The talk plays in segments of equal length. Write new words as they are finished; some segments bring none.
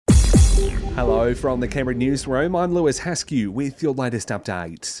Hello from the Canberra newsroom. I'm Lewis Haskew with your latest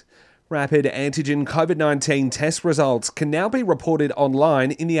update. Rapid antigen COVID-19 test results can now be reported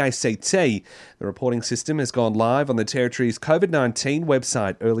online in the ACT. The reporting system has gone live on the Territory's COVID-19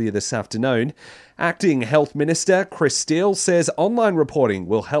 website earlier this afternoon. Acting Health Minister Chris Steele says online reporting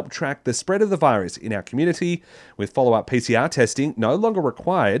will help track the spread of the virus in our community, with follow-up PCR testing no longer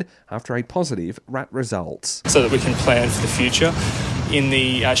required after a positive RAT result. So that we can plan for the future. In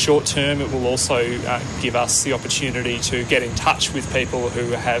the short term, it will also give us the opportunity to get in touch with people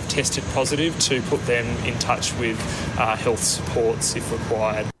who have tested positive to put them in touch with health supports if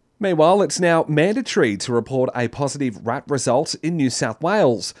required. Meanwhile, it's now mandatory to report a positive RAT result in New South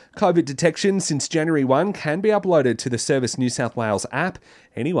Wales. COVID detection since January 1 can be uploaded to the Service New South Wales app.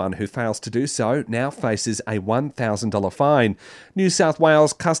 Anyone who fails to do so now faces a $1,000 fine. New South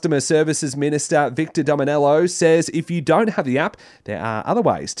Wales Customer Services Minister Victor Dominello says if you don't have the app, there are other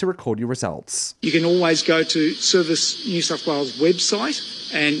ways to record your results. You can always go to Service New South Wales website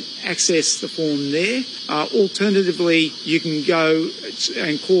and access the form there. Alternatively, you can go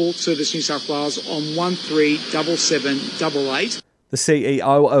and call Service New South Wales on 137788. The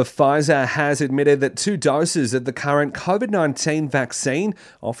CEO of Pfizer has admitted that 2 doses of the current COVID-19 vaccine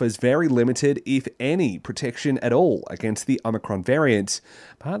offers very limited, if any, protection at all against the Omicron variant.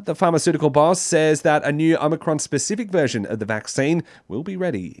 But the pharmaceutical boss says that a new Omicron-specific version of the vaccine will be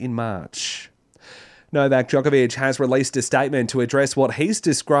ready in March. Novak Djokovic has released a statement to address what he's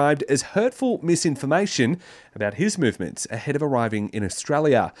described as hurtful misinformation about his movements ahead of arriving in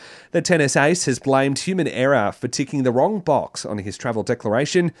Australia. The tennis ace has blamed human error for ticking the wrong box on his travel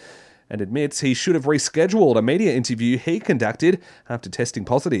declaration and admits he should have rescheduled a media interview he conducted after testing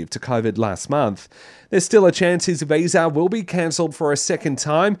positive to COVID last month. There's still a chance his visa will be cancelled for a second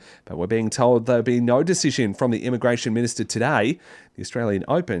time, but we're being told there'll be no decision from the Immigration Minister today. The Australian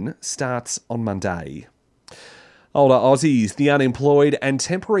Open starts on Monday. Older Aussies, the unemployed and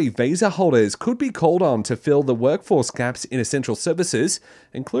temporary visa holders could be called on to fill the workforce gaps in essential services,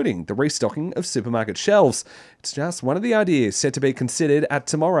 including the restocking of supermarket shelves. It's just one of the ideas set to be considered at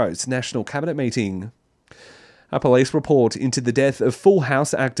tomorrow's National Cabinet meeting. A police report into the death of Full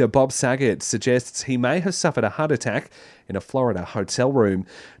House actor Bob Saget suggests he may have suffered a heart attack in a Florida hotel room.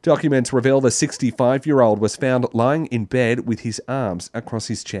 Documents reveal the 65-year-old was found lying in bed with his arms across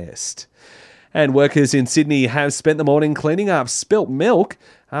his chest. And workers in Sydney have spent the morning cleaning up spilt milk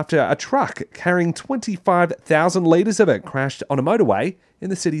after a truck carrying 25,000 litres of it crashed on a motorway in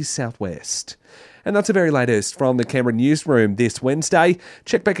the city's southwest. And that's the very latest from the Canberra newsroom this Wednesday.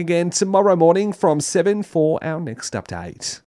 Check back again tomorrow morning from 7 for our next update.